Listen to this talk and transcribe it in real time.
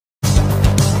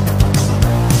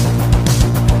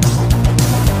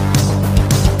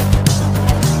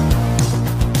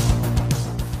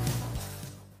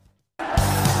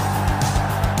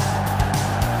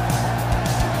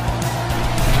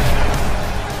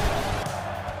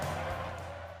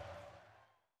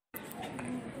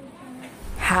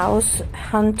House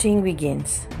hunting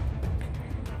begins.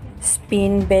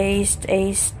 Spain-based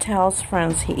ace tells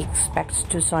friends he expects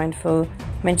to sign for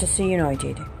Manchester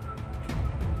United.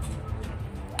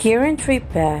 Kieran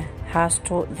Tripper has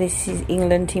told this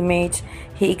England teammate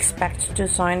he expects to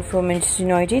sign for Manchester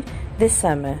United this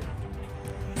summer.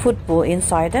 Football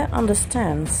Insider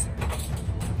understands.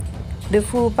 The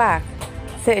fullback,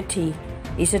 30,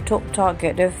 is a top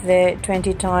target of the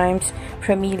 20 times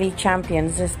Premier League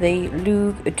champions as they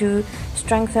look to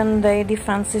strengthen their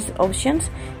defensive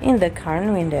options in the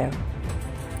current window.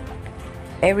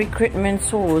 A recruitment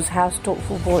source has told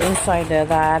Football Insider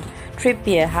that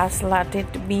Trippier has let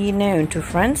it be known to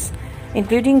friends,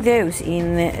 including those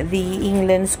in the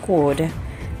England squad,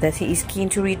 that he is keen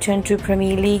to return to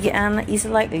Premier League and is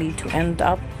likely to end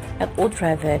up at Old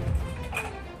Trafford.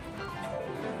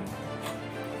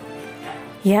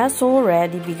 He has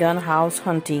already begun house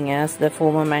hunting as the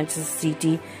former Manchester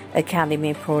City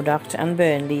Academy product and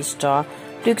Burnley star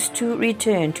looks to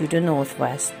return to the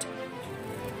Northwest.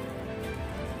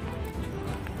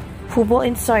 Football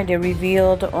Insider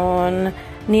revealed on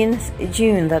 9th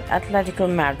June that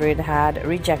Atletico Madrid had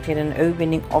rejected an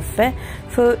opening offer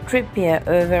for Trippier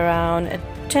of around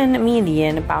 £10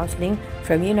 million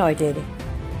from United.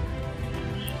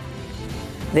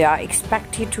 They are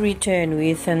expected to return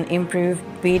with an improved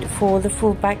bid for the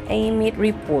fullback amid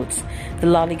reports the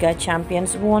La Liga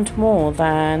champions want more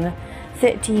than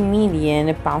 £30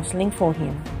 million for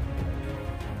him.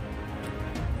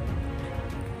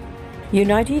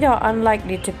 United are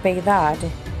unlikely to pay that,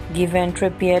 given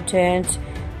Trippier turned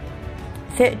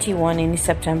 31 in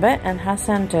September and has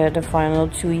entered the final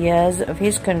 2 years of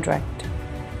his contract.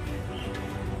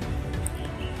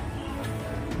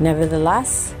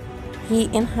 Nevertheless, he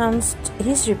enhanced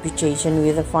his reputation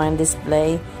with a fine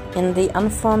display in the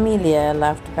unfamiliar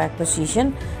left-back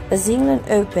position as England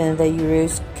opened the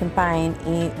Euros campaign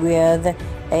with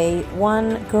a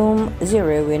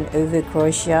 1-0 win over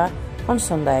Croatia on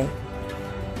Sunday.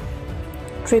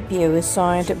 Trippier was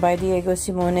signed by Diego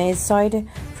Simone's side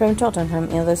from Tottenham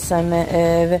in the summer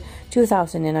of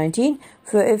 2019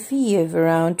 for a fee of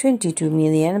around £22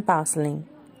 million.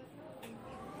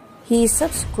 He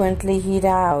subsequently hid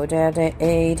out at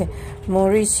aide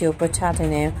Mauricio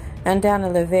Pochettino and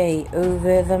Daniel Levy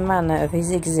over the manner of his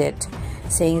exit,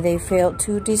 saying they failed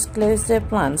to disclose their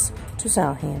plans to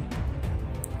sell him.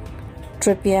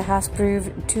 Trippier has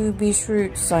proved to be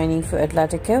shrewd signing for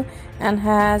Atletico and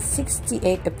has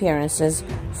 68 appearances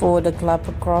for the club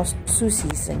across 2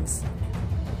 seasons.